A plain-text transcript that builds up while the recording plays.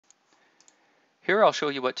Here I'll show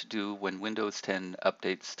you what to do when Windows 10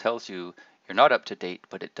 Updates tells you you're not up to date,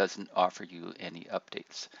 but it doesn't offer you any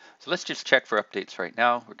updates. So let's just check for updates right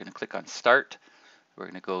now. We're going to click on Start. We're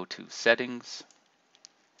going to go to Settings,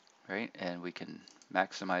 right? And we can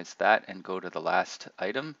maximize that and go to the last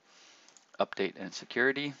item, Update and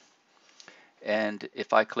Security. And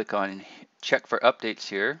if I click on Check for Updates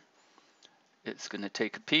here, it's going to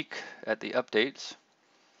take a peek at the updates.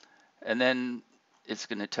 And then it's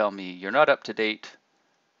going to tell me you're not up to date,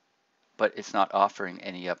 but it's not offering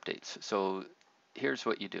any updates. So here's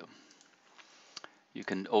what you do. You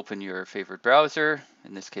can open your favorite browser.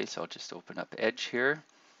 In this case, I'll just open up Edge here,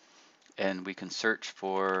 and we can search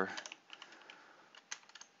for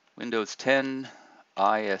Windows 10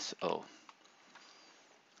 ISO.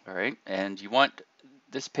 All right, and you want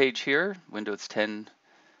this page here, Windows 10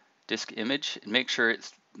 disk image, and make sure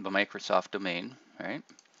it's the Microsoft domain. All right,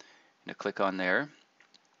 I'm gonna click on there.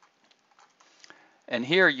 And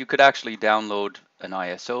here you could actually download an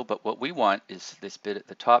ISO, but what we want is this bit at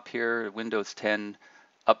the top here, Windows 10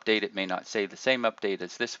 update. It may not say the same update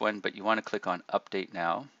as this one, but you want to click on Update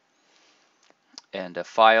Now. And a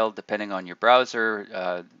file, depending on your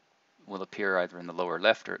browser, will appear either in the lower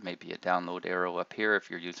left, or it may be a download arrow up here if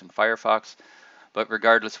you're using Firefox. But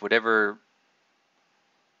regardless, whatever,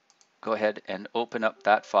 go ahead and open up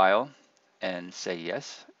that file and say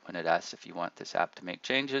yes when it asks if you want this app to make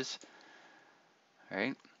changes. All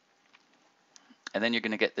right. And then you're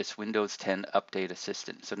going to get this Windows 10 Update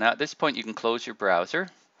Assistant. So now at this point you can close your browser,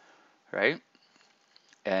 right?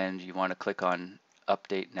 And you want to click on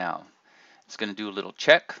Update Now. It's going to do a little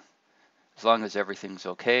check. As long as everything's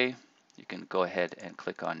okay, you can go ahead and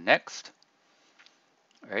click on Next,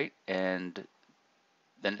 right? And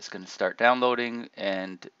then it's going to start downloading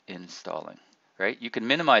and installing, right? You can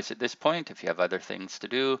minimize at this point if you have other things to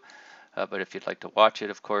do, but if you'd like to watch it,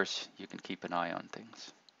 of course, you can keep an eye on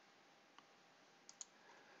things.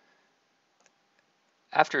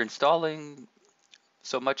 After installing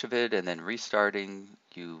so much of it and then restarting,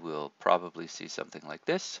 you will probably see something like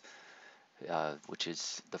this, which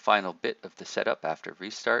is the final bit of the setup after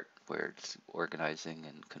restart, where it's organizing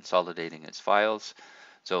and consolidating its files.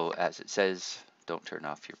 So as it says, don't turn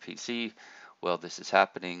off your PC while this is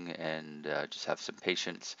happening, and just have some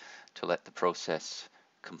patience to let the process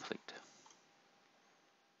complete.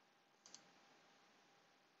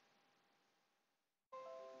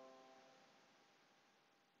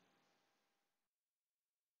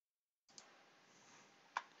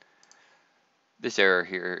 This error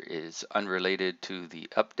here is unrelated to the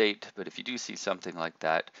update, but if you do see something like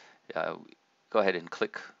that, go ahead and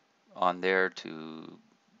click on there to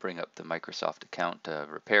bring up the Microsoft account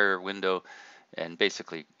repair window, and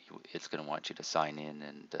basically it's going to want you to sign in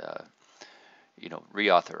and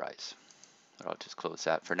reauthorize. But I'll just close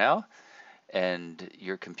that for now, and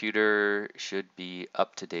your computer should be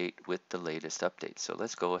up to date with the latest updates. So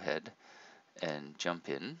let's go ahead and jump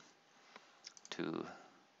in to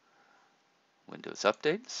Windows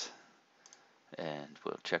Updates, and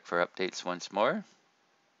we'll check for updates once more.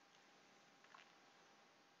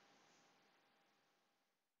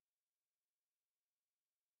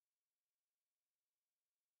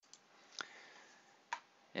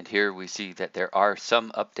 And here we see that there are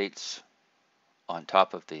some updates on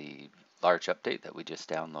top of the large update that we just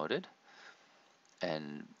downloaded.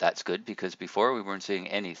 And that's good, because before we weren't seeing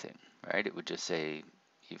anything, right? It would just say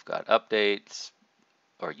you've got updates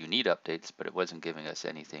or you need updates, but it wasn't giving us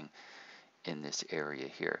anything in this area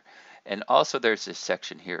here. And also there's this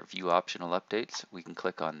section here, view optional updates. We can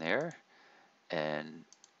click on there and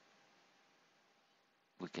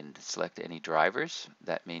we can select any drivers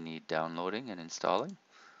that may need downloading and installing.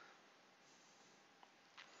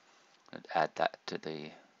 And add that to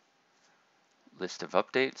the list of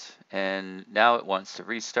updates. And now it wants to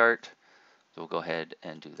restart, so we'll go ahead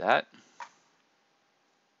and do that.